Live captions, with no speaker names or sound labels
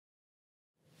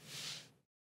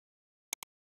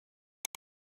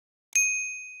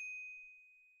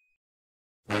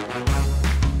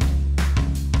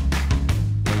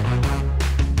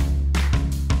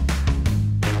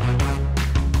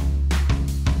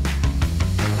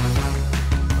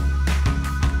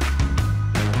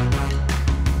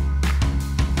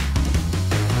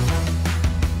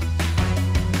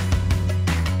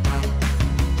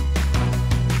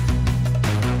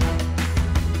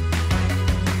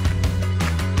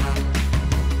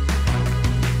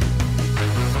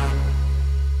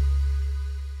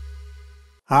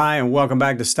Hi, and welcome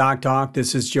back to Stock Talk.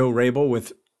 This is Joe Rabil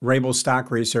with Rabil Stock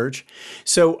Research.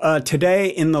 So today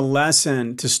in the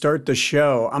lesson, to start the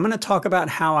show, I'm going to talk about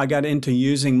how I got into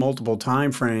using multiple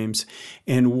time frames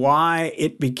and why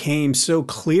it became so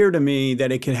clear to me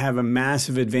that it could have a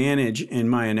massive advantage in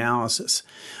my analysis.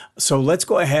 So let's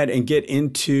go ahead and get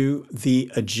into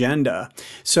the agenda.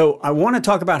 So I want to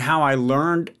talk about how I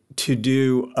learned to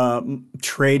do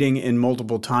trading in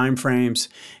multiple time frames.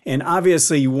 And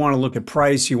obviously you want to look at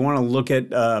price, you want to look at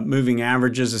moving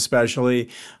averages especially,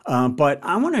 but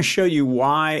I want to show you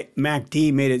why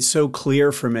MACD made it so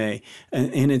clear for me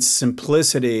in its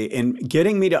simplicity and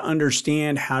getting me to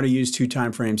understand how to use two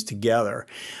time frames together.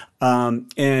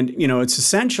 It's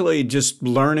essentially just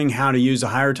learning how to use a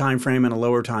higher time frame and a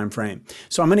lower time frame.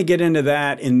 So I'm going to get into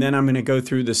that, and then I'm going to go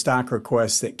through the stock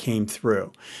requests that came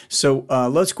through. So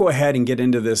let's go ahead and get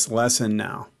into this lesson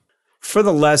now. For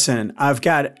the lesson, I've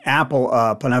got Apple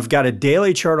up, and I've got a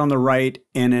daily chart on the right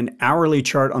and an hourly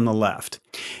chart on the left.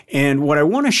 And what I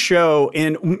want to show,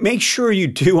 and make sure you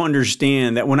do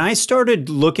understand that when I started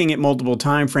looking at multiple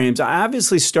time frames, I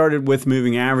obviously started with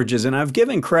moving averages, and I've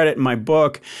given credit in my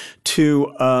book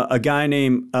to a guy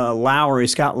named Lowry.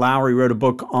 Scott Lowry wrote a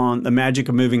book on the magic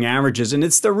of moving averages, and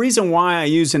it's the reason why I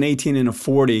use an 18 and a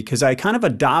 40, because I kind of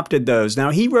adopted those.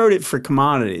 Now, he wrote it for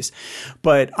commodities,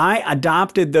 but I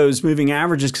adopted those moving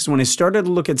averages because when I started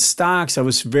to look at stocks, I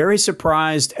was very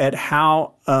surprised at how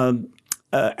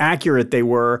accurate they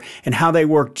were and how they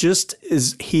work just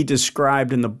as he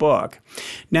described in the book.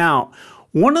 Now,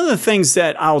 one of the things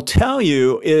that I'll tell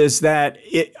you is that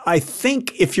I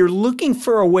think if you're looking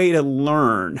for a way to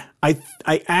learn, I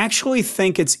actually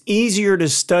think it's easier to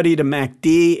study the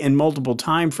MACD in multiple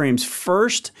time frames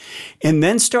first and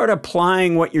then start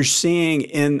applying what you're seeing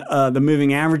in the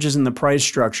moving averages and the price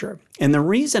structure. And the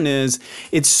reason is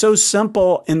it's so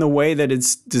simple in the way that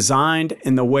it's designed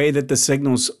and the way that the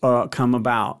signals come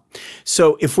about.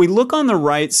 So if we look on the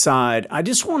right side, I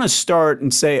just want to start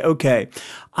and say, okay,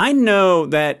 I know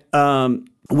that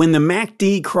when the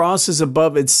MACD crosses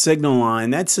above its signal line,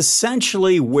 that's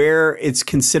essentially where it's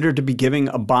considered to be giving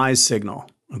a buy signal.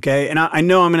 Okay, and I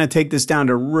know I'm going to take this down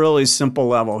to a really simple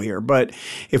level here, but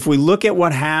if we look at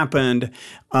what happened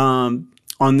on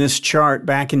this chart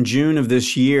back in June of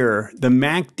this year,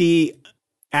 the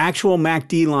actual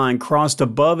MACD line crossed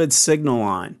above its signal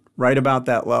line, right about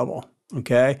that level.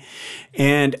 Okay,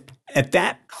 and at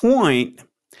that point,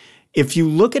 if you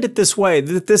look at it this way,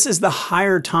 that this is the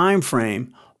higher time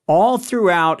frame, all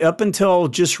throughout up until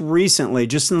just recently,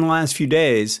 just in the last few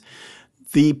days,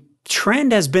 the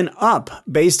trend has been up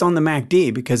based on the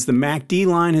MACD because the MACD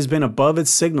line has been above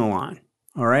its signal line.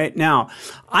 All right. Now,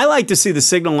 I like to see the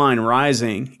signal line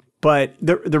rising, but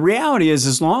the reality is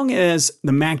as long as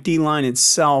the MACD line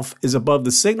itself is above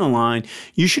the signal line,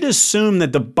 you should assume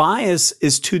that the bias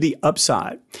is to the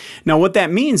upside. Now, what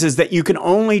that means is that you can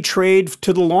only trade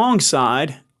to the long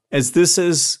side, as this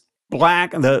is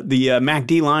black, the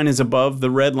MACD line is above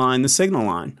the red line, the signal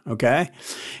line, okay?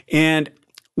 And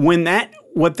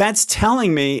what that's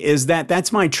telling me is that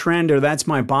that's my trend or that's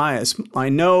my bias. I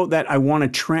know that I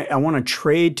want to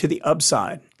trade to the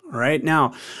upside, all right?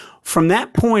 Now, from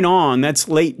that point on, that's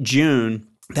late June,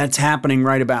 that's happening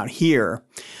right about here.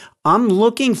 I'm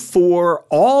looking for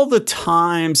all the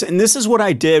times, and this is what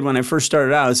I did when I first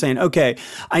started out. I was saying, okay,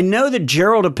 I know that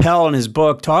Gerald Appel in his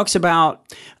book talks about,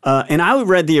 and I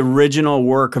read the original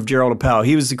work of Gerald Appel.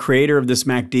 He was the creator of this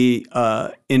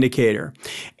MACD indicator.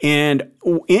 And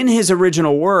in his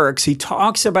original works, he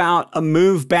talks about a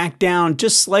move back down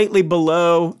just slightly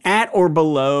below, at or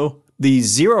below the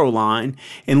zero line,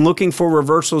 and looking for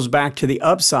reversals back to the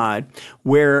upside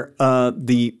where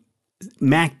the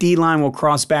MACD line will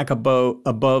cross back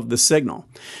above the signal.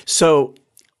 So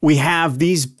we have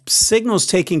these signals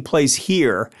taking place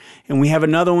here, and we have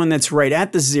another one that's right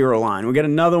at the zero line. We got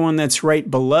another one that's right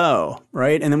below,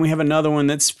 right? And then we have another one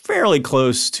that's fairly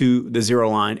close to the zero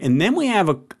line. And then we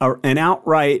have an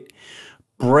outright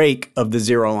break of the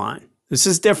zero line. This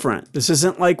is different. This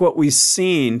isn't like what we've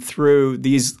seen through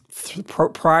these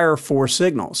prior four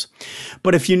signals.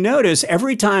 But if you notice,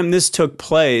 every time this took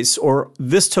place, or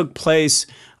this took place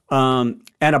at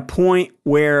a point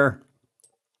where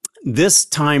this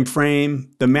time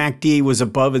frame, the MACD was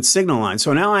above its signal line.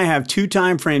 So now I have two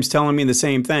time frames telling me the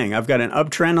same thing. I've got an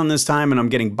uptrend on this time and I'm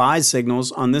getting buy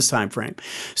signals on this time frame.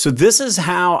 So this is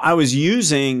how I was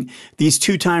using these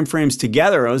two time frames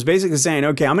together. I was basically saying,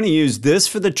 okay, I'm going to use this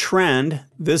for the trend.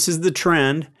 This is the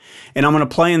trend, and I'm going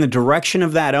to play in the direction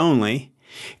of that only.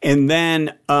 And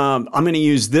then I'm going to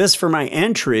use this for my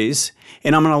entries,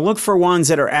 and I'm going to look for ones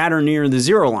that are at or near the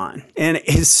zero line. And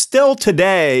it's still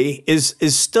today is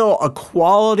still a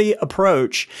quality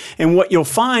approach. And what you'll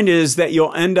find is that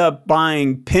you'll end up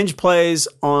buying pinch plays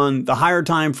on the higher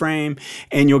time frame,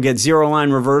 and you'll get zero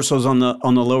line reversals on the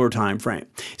lower time frame.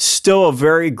 Still a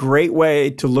very great way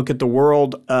to look at the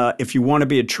world. If you want to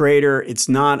be a trader, it's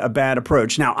not a bad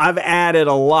approach. Now, I've added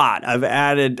a lot. I've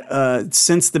added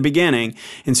since the beginning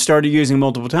and started using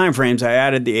multiple time frames. I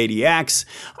added the ADX.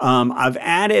 I've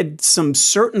added some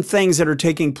certain things that are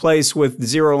taking place with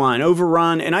zero line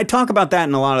overrun, and I talk about that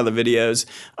in a lot of the videos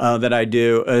that I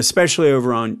do, especially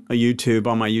over on YouTube,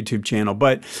 on my YouTube channel.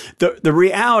 But the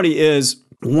reality is,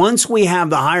 once we have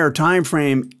the higher time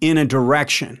frame in a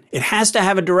direction, it has to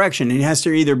have a direction. It has to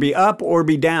either be up or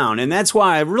be down. And that's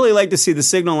why I really like to see the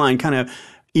signal line kind of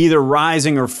either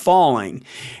rising or falling.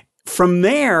 From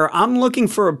there, I'm looking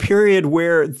for a period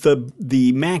where the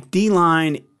MACD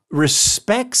line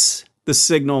respects the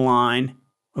signal line,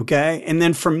 okay? And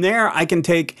then from there, I can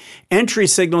take entry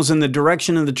signals in the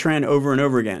direction of the trend over and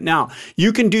over again. Now,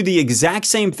 you can do the exact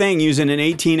same thing using an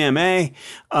 18 MA,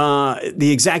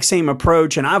 the exact same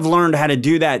approach, and I've learned how to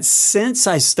do that since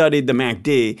I studied the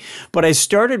MACD. But I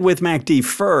started with MACD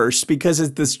first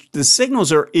because the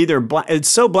signals are either it's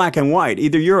so black and white.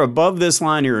 Either you're above this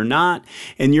line or you're not,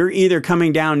 and you're either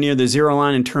coming down near the zero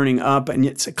line and turning up, and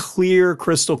it's a clear,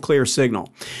 crystal clear signal.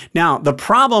 Now, the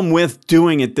problem with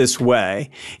doing it this way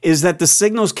is that the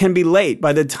signals can be late.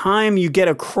 By the time you get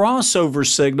a crossover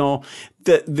signal,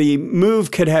 the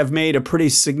move could have made a pretty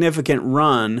significant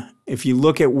run. If you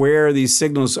look at where these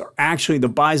signals are actually, the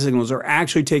buy signals are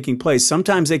actually taking place,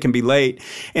 sometimes they can be late.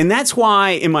 And that's why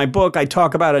in my book, I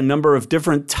talk about a number of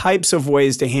different types of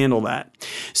ways to handle that.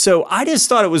 So I just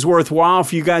thought it was worthwhile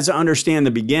for you guys to understand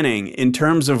the beginning in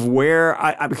terms of where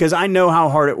because I know how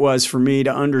hard it was for me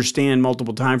to understand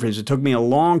multiple time frames. It took me a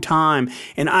long time.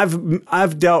 And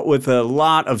I've dealt with a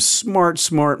lot of smart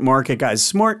market guys,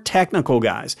 smart technical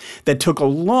guys that took a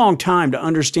long time to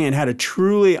understand how to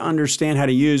truly understand how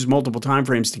to use multiple time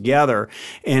frames together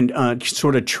and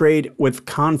sort of trade with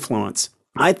confluence.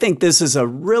 I think this is a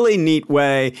really neat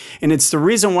way, and it's the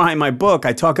reason why in my book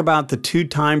I talk about the 2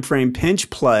 time frame pinch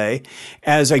play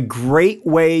as a great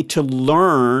way to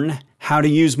learn how to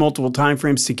use multiple time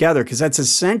frames together, because that's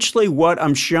essentially what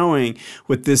I'm showing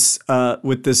with this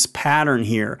pattern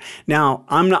here. Now,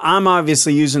 I'm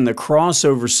obviously using the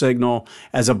crossover signal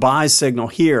as a buy signal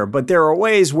here, but there are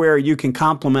ways where you can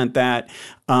complement that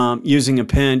using a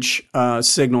pinch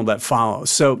signal that follows.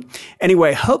 So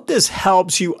anyway, hope this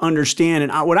helps you understand.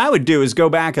 And what I would do is go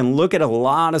back and look at a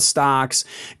lot of stocks,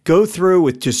 go through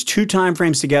with just 2 time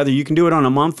frames together. You can do it on a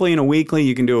monthly and a weekly.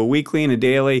 You can do a weekly and a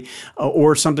daily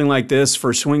or something like this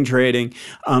for swing trading,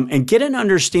 and get an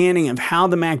understanding of how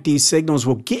the MACD signals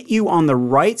will get you on the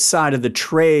right side of the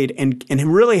trade and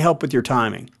really help with your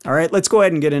timing. All right, let's go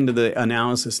ahead and get into the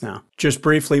analysis now. Just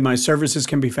briefly, my services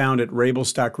can be found at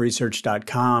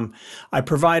rabilstockresearch.com. I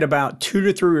provide about 2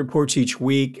 to 3 reports each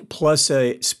week, plus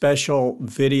a special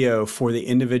video for the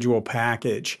individual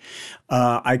package.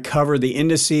 I cover the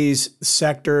indices,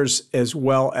 sectors, as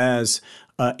well as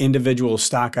individual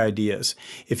stock ideas.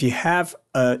 If you have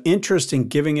interest in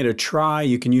giving it a try,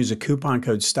 you can use a coupon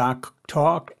code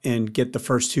StockTalk and get the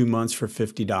first 2 months for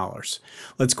 $50.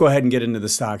 Let's go ahead and get into the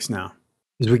stocks now.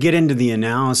 As we get into the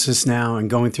analysis now and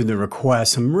going through the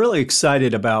requests, I'm really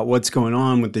excited about what's going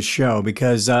on with the show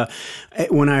because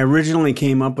when I originally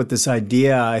came up with this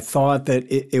idea, I thought that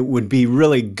it would be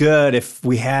really good if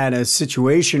we had a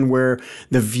situation where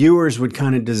the viewers would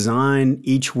kind of design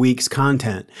each week's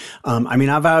content. I mean,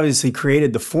 I've obviously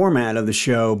created the format of the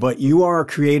show, but you are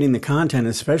creating the content,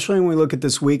 especially when we look at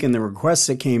this week and the requests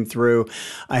that came through.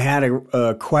 I had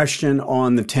a question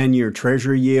on the 10-year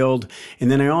Treasury yield, and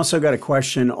then I also got a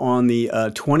question on the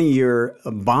 20-year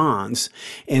bonds.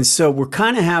 And so we're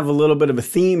kind of have a little bit of a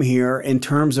theme here in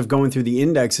terms of going through the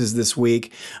indexes this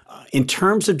week, in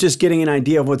terms of just getting an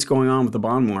idea of what's going on with the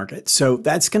bond market. So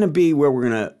that's going to be where we're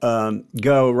going to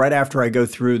go right after I go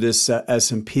through this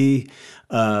S&P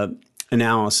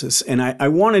analysis. And I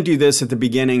want to do this at the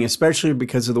beginning, especially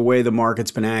because of the way the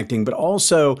market's been acting, but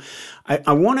also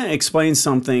I want to explain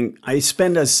something. I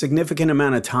spend a significant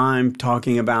amount of time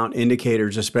talking about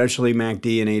indicators, especially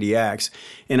MACD and ADX.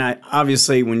 And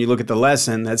obviously, when you look at the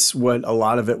lesson, that's what a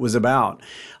lot of it was about.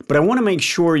 But I want to make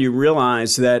sure you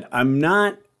realize that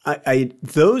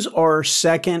those are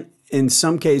second, in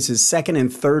some cases, second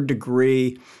and third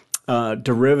degree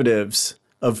derivatives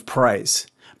of price.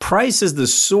 Price is the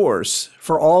source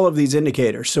for all of these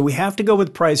indicators. So we have to go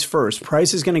with price first.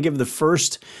 Price is going to give the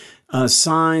first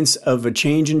signs of a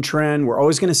change in trend. We're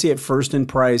always going to see it first in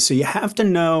price. So you have to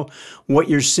know what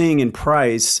you're seeing in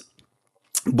price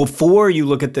before you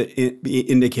look at the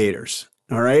indicators.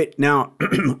 All right. Now,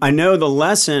 I know the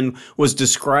lesson was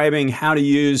describing how to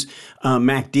use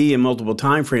MACD in multiple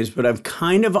time frames, but I'm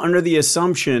kind of under the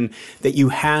assumption that you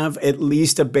have at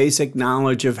least a basic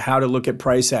knowledge of how to look at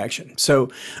price action. So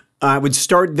I would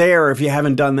start there if you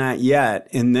haven't done that yet.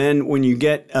 And then when you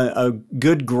get a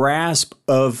good grasp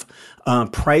of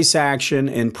price action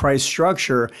and price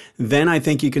structure, then I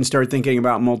think you can start thinking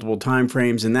about multiple time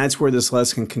frames. And that's where this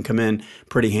lesson can come in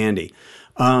pretty handy.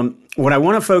 What I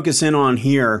want to focus in on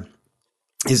here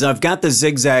is I've got the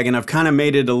zigzag and I've kind of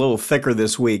made it a little thicker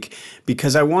this week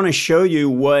because I want to show you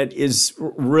what is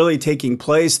really taking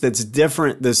place that's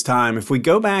different this time. If we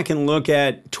go back and look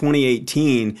at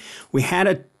 2018, we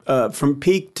had from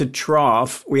peak to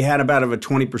trough, we had about a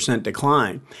 20%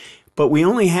 decline, but we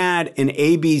only had an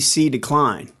ABC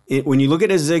decline. When you look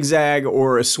at a zigzag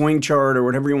or a swing chart or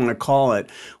whatever you want to call it,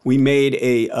 we made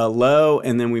a low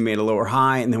and then we made a lower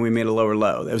high and then we made a lower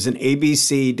low. That was an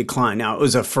ABC decline. Now, it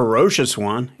was a ferocious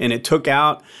one and it took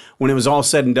out, when it was all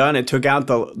said and done, it took out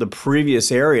the previous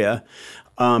area.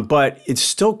 But it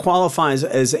still qualifies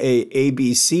as a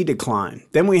ABC decline.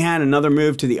 Then we had another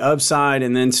move to the upside,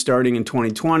 and then starting in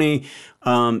 2020,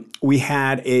 we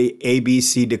had a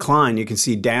ABC decline. You can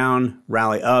see down,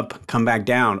 rally up, come back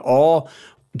down, all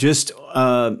just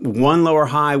one lower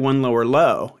high, one lower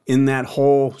low in that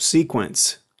whole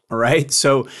sequence. All right,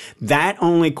 so that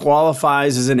only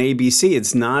qualifies as an ABC.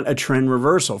 It's not a trend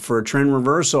reversal. For a trend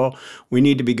reversal, we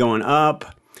need to be going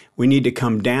up. We need to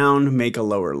come down, make a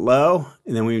lower low,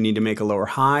 and then we need to make a lower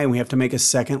high, and we have to make a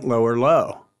second lower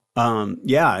low.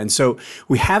 And so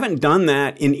we haven't done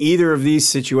that in either of these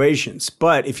situations.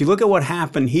 But if you look at what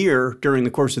happened here during the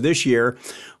course of this year,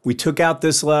 we took out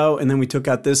this low, and then we took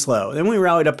out this low. Then we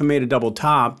rallied up and made a double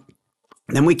top.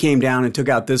 Then we came down and took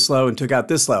out this low and took out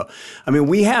this low. I mean,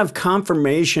 we have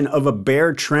confirmation of a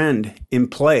bear trend in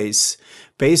place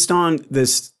based on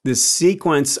this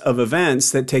sequence of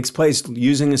events that takes place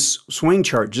using a swing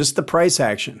chart, just the price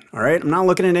action. All right. I'm not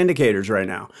looking at indicators right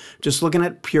now, just looking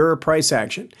at pure price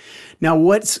action. Now,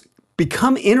 what's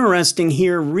become interesting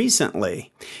here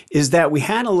recently is that we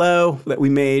had a low that we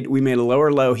made a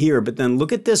lower low here, but then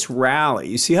look at this rally.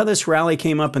 You see how this rally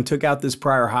came up and took out this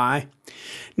prior high?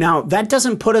 Now, that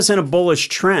doesn't put us in a bullish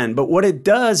trend, but what it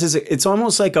does is it's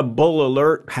almost like a bull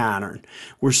alert pattern.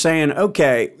 We're saying,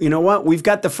 okay, you know what? We've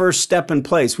got the first step in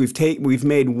place. We've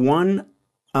made one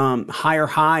higher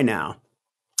high now.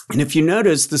 And if you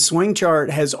notice, the swing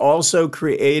chart has also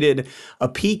created a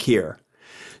peak here.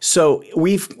 So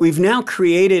we've now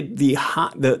created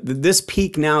this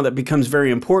peak now that becomes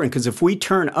very important, because if we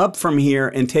turn up from here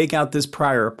and take out this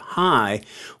prior high,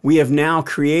 we have now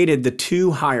created the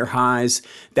two higher highs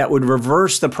that would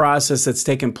reverse the process that's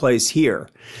taken place here.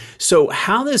 So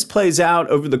how this plays out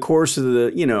over the course of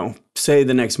the, say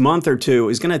the next month or two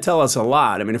is going to tell us a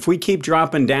lot. I mean, if we keep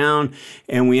dropping down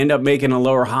and we end up making a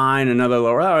lower high and another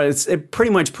lower low, it pretty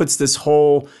much puts this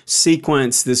whole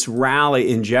sequence, this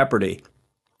rally in jeopardy.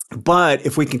 But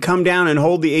if we can come down and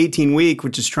hold the 18-week,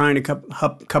 which is trying to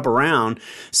cup around,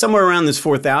 somewhere around this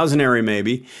 4,000 area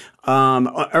maybe,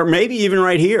 or maybe even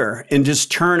right here, and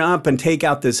just turn up and take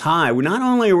out this high, not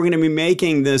only are we going to be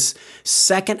making this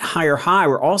second higher high,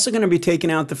 we're also going to be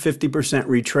taking out the 50%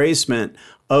 retracement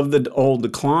of the old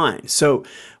decline. So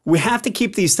we have to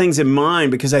keep these things in mind,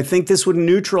 because I think this would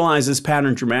neutralize this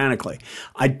pattern dramatically.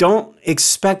 I don't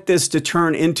expect this to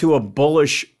turn into a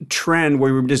bullish trend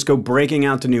where we just go breaking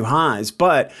out to new highs.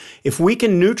 But if we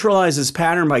can neutralize this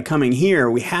pattern by coming here,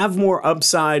 we have more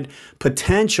upside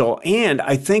potential. And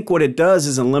I think what it does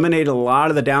is eliminate a lot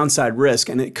of the downside risk.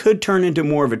 And it could turn into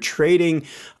more of a trading,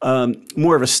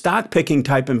 more of a stock picking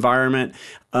type environment,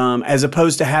 as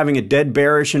opposed to having a dead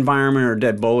bearish environment or a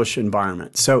dead bullish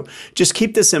environment. So just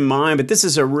keep this in mind, but this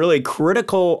is a really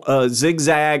critical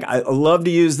zigzag. I love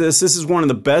to use this. This is one of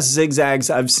the best zigzags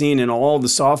I've seen in all the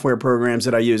software programs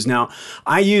that I use. Now,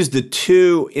 I use the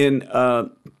two in, let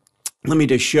me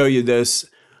just show you this.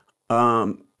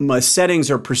 My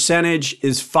settings are percentage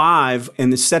is 5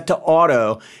 and the set to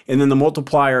auto, and then the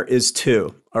multiplier is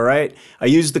 2. All right. I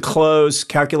use the close,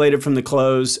 calculated from the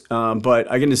close, but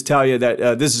I can just tell you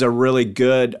that this is a really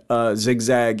good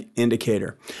zigzag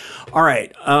indicator. All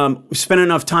right. We spent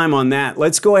enough time on that.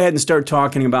 Let's go ahead and start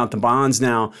talking about the bonds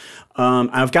now.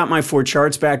 I've got my 4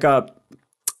 charts back up.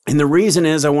 And the reason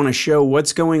is I want to show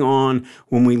what's going on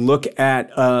when we look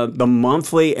at the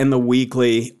monthly and the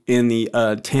weekly in the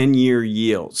 10-year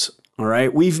yields. All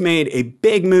right. We've made a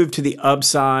big move to the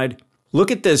upside. Look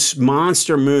at this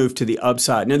monster move to the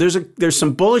upside. Now, there's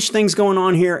some bullish things going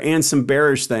on here and some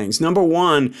bearish things. Number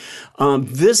one,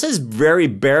 this is very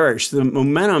bearish. The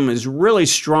momentum is really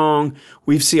strong.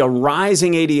 We see a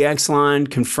rising ADX line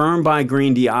confirmed by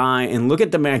green DI, and look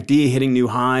at the MACD hitting new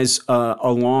highs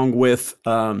along with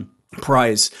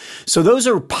price. So those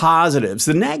are positives.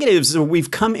 The negatives are we've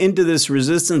come into this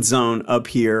resistance zone up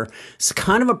here. It's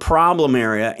kind of a problem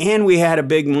area, and we had a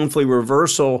big monthly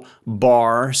reversal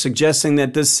bar suggesting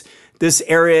that this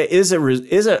area is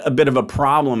a bit of a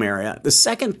problem area. The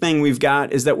second thing we've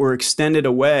got is that we're extended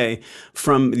away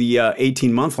from the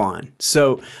 18-month line.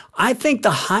 So I think the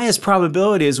highest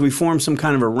probability is we form some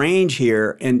kind of a range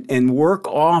here and work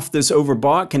off this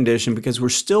overbought condition because we're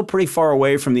still pretty far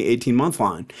away from the 18-month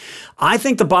line. I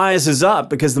think the bias is up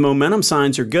because the momentum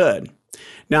signs are good.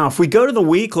 Now, if we go to the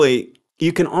weekly,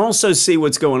 you can also see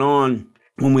what's going on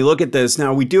when we look at this.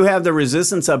 Now, we do have the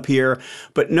resistance up here,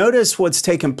 but notice what's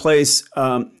taken place.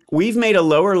 We've made a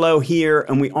lower low here,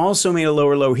 and we also made a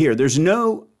lower low here. There's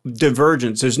no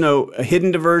divergence. There's no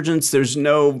hidden divergence. There's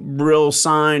no real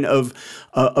sign of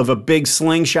a big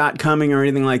slingshot coming or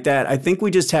anything like that. I think we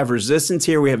just have resistance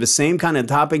here. We have the same kind of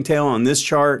topping tail on this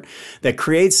chart that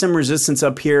creates some resistance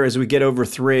up here as we get over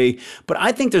 3. But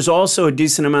I think there's also a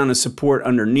decent amount of support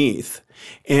underneath.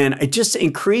 And it just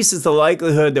increases the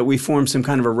likelihood that we form some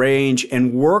kind of a range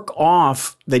and work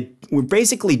off we're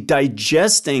basically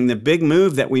digesting the big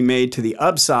move that we made to the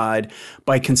upside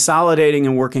by consolidating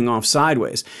and working off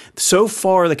sideways. So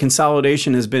far, the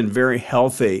consolidation has been very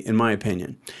healthy, in my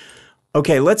opinion.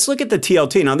 Okay, let's look at the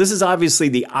TLT. Now, this is obviously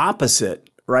the opposite,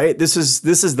 right? This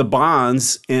is the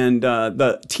bonds, and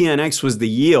the TNX was the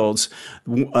yields.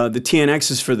 The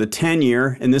TNX is for the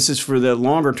 10-year, and this is for the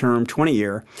longer-term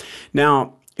 20-year.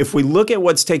 Now, if we look at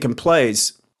what's taken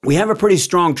place, we have a pretty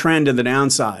strong trend to the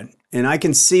downside, and I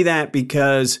can see that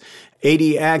because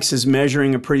ADX is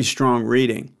measuring a pretty strong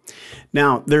reading.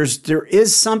 Now, there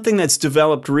is something that's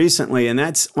developed recently, and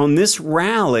that's on this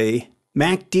rally,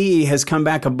 MACD has come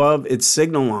back above its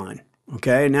signal line.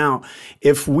 Okay, now,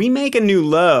 if we make a new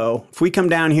low, if we come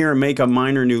down here and make a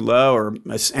minor new low or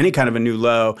any kind of a new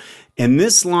low, and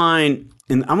this line,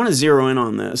 and I want to zero in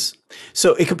on this.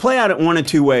 So it could play out in one of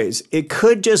two ways. It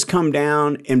could just come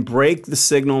down and break the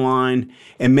signal line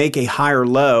and make a higher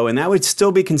low, and that would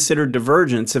still be considered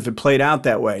divergence if it played out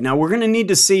that way. Now, we're going to need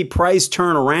to see price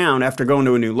turn around after going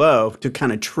to a new low to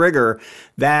kind of trigger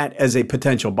that as a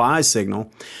potential buy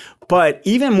signal. But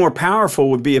even more powerful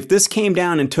would be if this came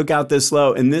down and took out this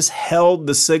low and this held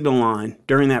the signal line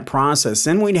during that process,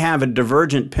 then we'd have a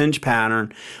divergent pinch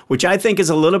pattern, which I think is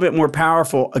a little bit more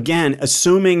powerful, again,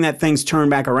 assuming that things turn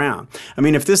back around. I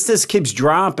mean, if this keeps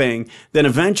dropping, then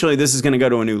eventually this is going to go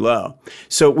to a new low.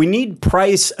 So we need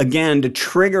price, again, to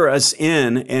trigger us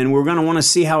in, and we're going to want to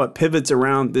see how it pivots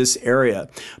around this area.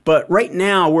 But right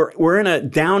now, we're in a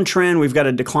downtrend. We've got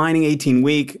a declining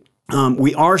 18-week.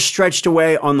 We are stretched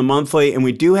away on the monthly, and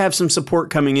we do have some support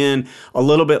coming in a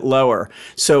little bit lower.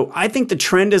 So I think the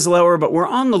trend is lower, but we're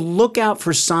on the lookout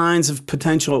for signs of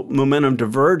potential momentum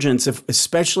divergence,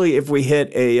 especially if we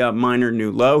hit a minor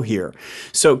new low here.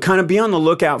 So kind of be on the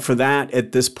lookout for that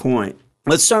at this point.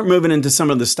 Let's start moving into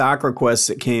some of the stock requests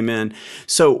that came in.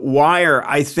 So Wire,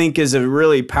 I think, is a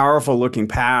really powerful looking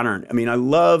pattern. I mean, I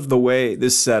love the way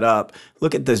this set up.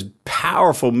 Look at this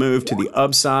powerful move to the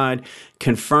upside,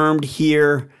 confirmed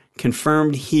here,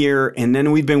 and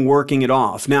then we've been working it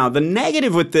off. Now, the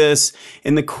negative with this,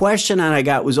 and the question that I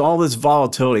got was all this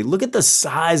volatility. Look at the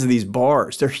size of these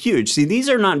bars. They're huge. See, these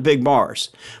are not big bars.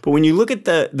 But when you look at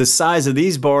the size of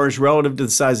these bars relative to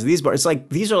the size of these bars, it's like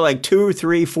these are like 2,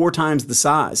 3, 4 times the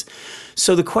size.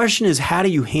 So the question is, how do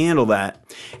you handle that?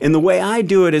 And the way I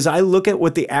do it is I look at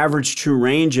what the average true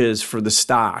range is for the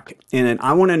stock. And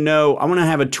I want to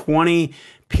have a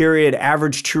 20-period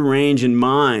average true range in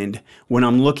mind when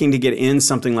I'm looking to get in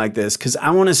something like this, because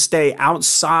I want to stay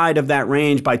outside of that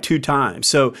range by 2 times.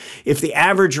 So if the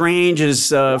average range is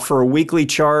for a weekly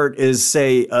chart is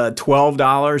say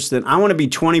 $12, then I want to be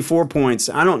 24 points.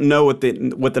 I don't know what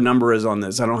the number is on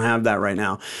this. I don't have that right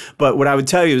now. But what I would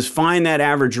tell you is find that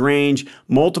average range,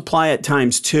 multiply it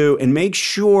times 2, and make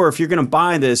sure if you're going to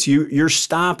buy this, your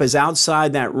stop is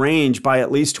outside that range by at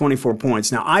least 24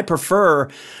 points. Now, I prefer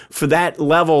for that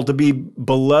level to be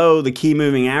below the key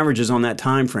moving averages on on that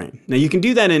time frame. Now you can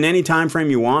do that in any time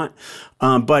frame you want,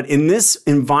 but in this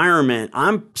environment,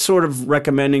 I'm sort of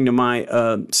recommending to my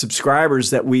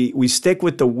subscribers that we stick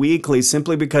with the weekly,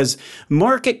 simply because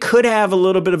market could have a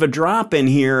little bit of a drop in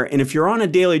here, and if you're on a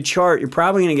daily chart, you're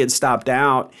probably going to get stopped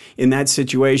out in that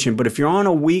situation. But if you're on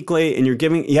a weekly and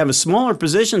you have a smaller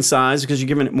position size because you're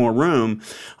giving it more room,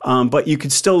 but you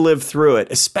could still live through it,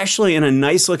 especially in a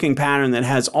nice looking pattern that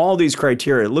has all these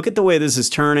criteria. Look at the way this is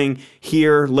turning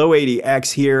here, low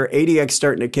 80x here, 80x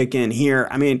starting to kick in here.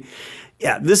 I mean,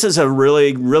 yeah, this is a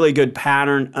really, really good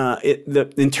pattern.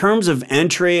 In terms of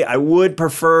entry, I would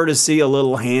prefer to see a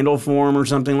little handle form or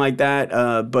something like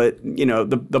that. But you know,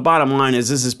 the bottom line is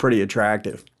this is pretty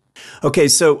attractive. Okay,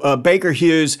 so Baker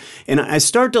Hughes, and I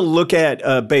start to look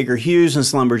at Baker Hughes and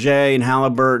Schlumberger and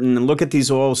Halliburton and look at these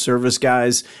oil service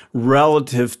guys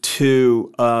relative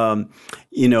to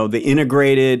you know, the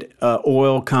integrated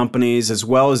oil companies as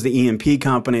well as the E&P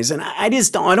companies, and I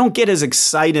don't get as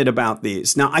excited about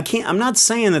these. Now I'm not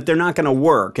saying that they're not going to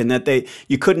work and that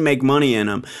you couldn't make money in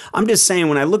them. I'm just saying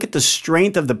when I look at the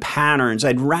strength of the patterns,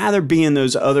 I'd rather be in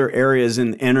those other areas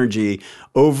in energy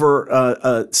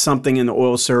over something in the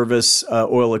oil service,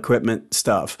 oil equipment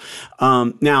stuff.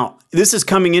 Now, this is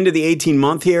coming into the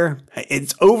 18-month here.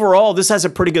 It's overall, this has a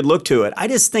pretty good look to it. I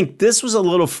just think this was a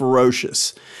little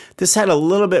ferocious. This had a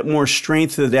little bit more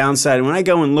strength to the downside. And when I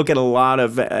go and look at a lot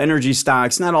of energy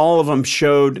stocks, not all of them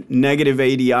showed negative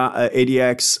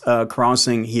ADX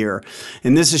crossing here.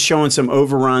 And this is showing some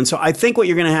overrun. So I think what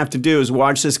you're going to have to do is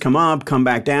watch this come up, come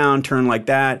back down, turn like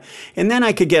that. And then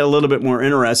I could get a little bit more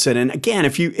interested. And again,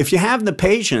 if you have the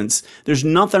patience, there's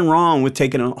nothing wrong with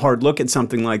taking a hard look at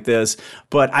something like this.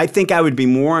 But I think I would be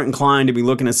more inclined to be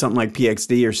looking at something like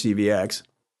PXD or CVX.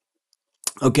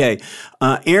 Okay,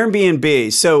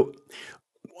 Airbnb. So,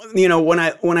 you know, when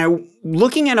I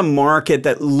looking at a market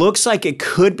that looks like it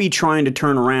could be trying to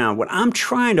turn around, what I'm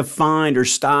trying to find are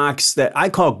stocks that I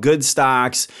call good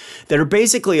stocks that are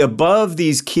basically above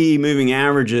these key moving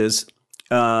averages.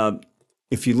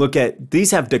 If you look at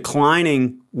these, have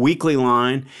declining weekly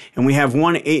line, and we have we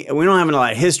don't have a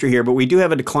lot of history here, but we do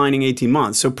have a declining 18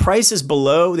 months. So price is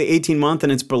below the 18 month,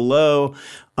 and it's below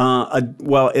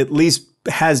well, at least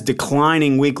has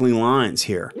declining weekly lines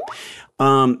here.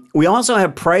 We also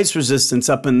have price resistance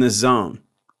up in this zone.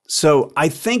 So I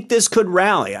think this could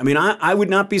rally. I mean, I would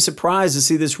not be surprised to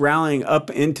see this rallying up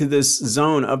into this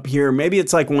zone up here. Maybe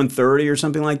it's like 130 or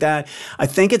something like that. I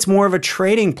think it's more of a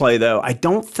trading play, though. I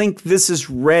don't think this is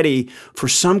ready for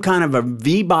some kind of a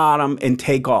V bottom and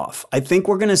take off. I think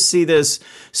we're going to see this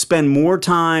spend more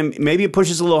time. Maybe it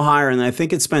pushes a little higher, and I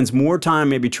think it spends more time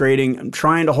maybe trading,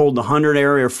 trying to hold the 100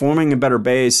 area, forming a better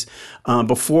base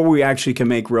before we actually can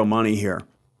make real money here.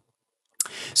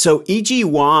 So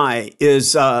EGY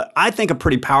is, I think, a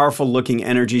pretty powerful looking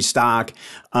energy stock.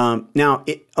 Now,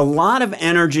 a lot of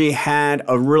energy had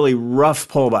a really rough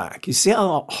pullback. You see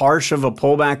how harsh of a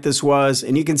pullback this was?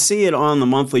 And you can see it on the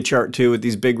monthly chart too with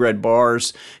these big red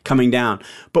bars coming down.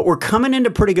 But we're coming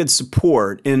into pretty good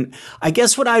support. And I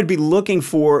guess what I'd be looking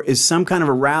for is some kind of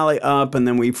a rally up, and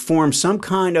then we form some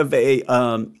kind of a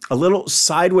little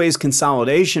sideways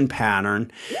consolidation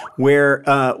pattern where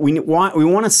we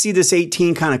want to see this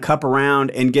 18 kind of cup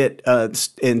around and get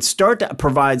and start to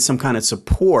provide some kind of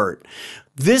support.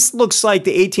 This looks like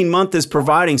the 18-month is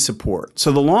providing support.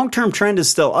 So the long-term trend is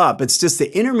still up. It's just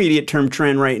the intermediate-term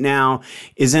trend right now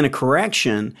is in a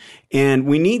correction, and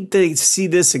we need to see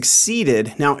this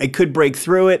exceeded. Now, it could break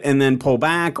through it and then pull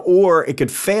back, or it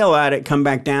could fail at it, come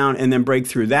back down, and then break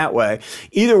through that way.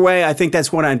 Either way, I think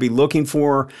that's what I'd be looking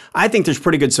for. I think there's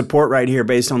pretty good support right here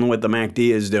based on what the MACD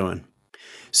is doing.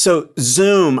 So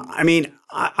Zoom, I mean,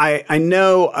 I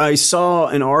know I saw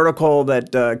an article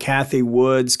that Kathy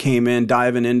Woods came in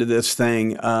diving into this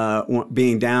thing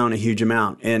being down a huge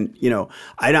amount. And, you know,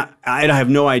 I have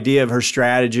no idea of her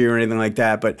strategy or anything like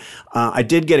that. But I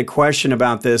did get a question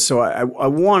about this. So I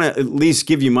want to at least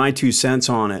give you my 2 cents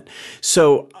on it.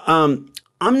 So I'm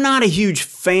not a huge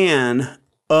fan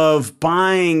of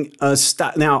buying a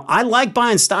stock. Now, I like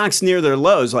buying stocks near their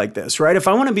lows like this, right? If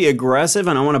I want to be aggressive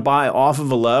and I want to buy off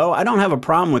of a low, I don't have a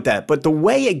problem with that. But the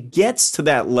way it gets to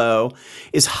that low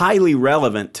is highly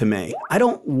relevant to me. I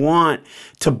don't want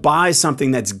to buy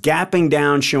something that's gapping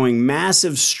down, showing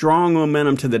massive, strong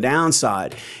momentum to the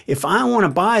downside. If I want to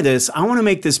buy this, I want to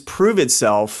make this prove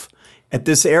itself at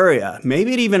this area.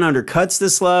 Maybe it even undercuts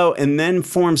this low and then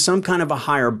forms some kind of a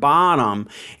higher bottom.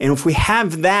 And if we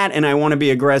have that and I want to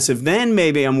be aggressive, then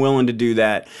maybe I'm willing to do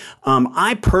that.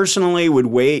 I personally would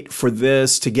wait for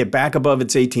this to get back above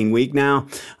its 18-week now.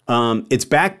 It's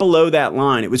back below that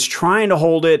line. It was trying to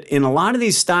hold it, and a lot of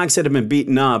these stocks that have been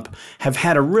beaten up have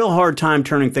had a real hard time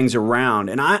turning things around.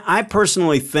 And I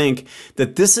personally think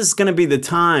that this is going to be the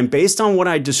time, based on what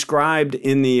I described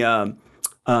in the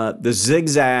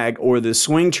zigzag or the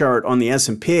swing chart on the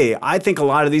S&P. I think a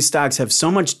lot of these stocks have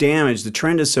so much damage, the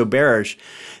trend is so bearish,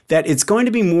 that it's going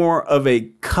to be more of a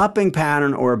cupping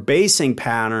pattern or a basing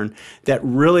pattern that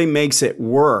really makes it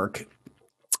work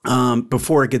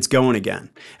before it gets going again,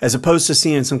 as opposed to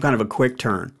seeing some kind of a quick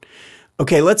turn.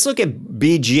 Okay, let's look at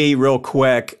BG real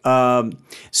quick.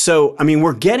 So, I mean,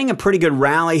 we're getting a pretty good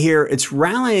rally here. It's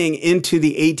rallying into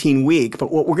the 18-week,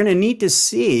 but what we're going to need to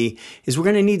see is we're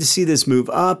going to need to see this move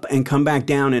up and come back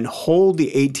down and hold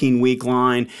the 18-week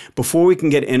line before we can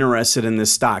get interested in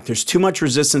this stock. There's too much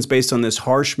resistance based on this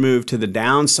harsh move to the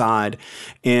downside,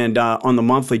 and on the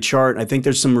monthly chart, I think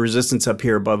there's some resistance up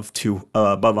here above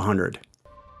 100.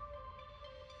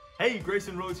 Hey,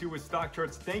 Grayson Rose here with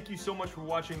StockCharts. Thank you so much for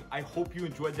watching. I hope you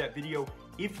enjoyed that video.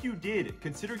 If you did,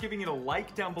 consider giving it a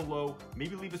like down below,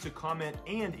 maybe leave us a comment,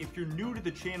 and if you're new to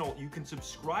the channel, you can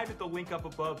subscribe at the link up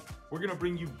above. We're gonna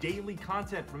bring you daily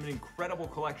content from an incredible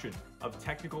collection of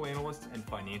technical analysts and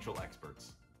financial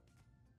experts.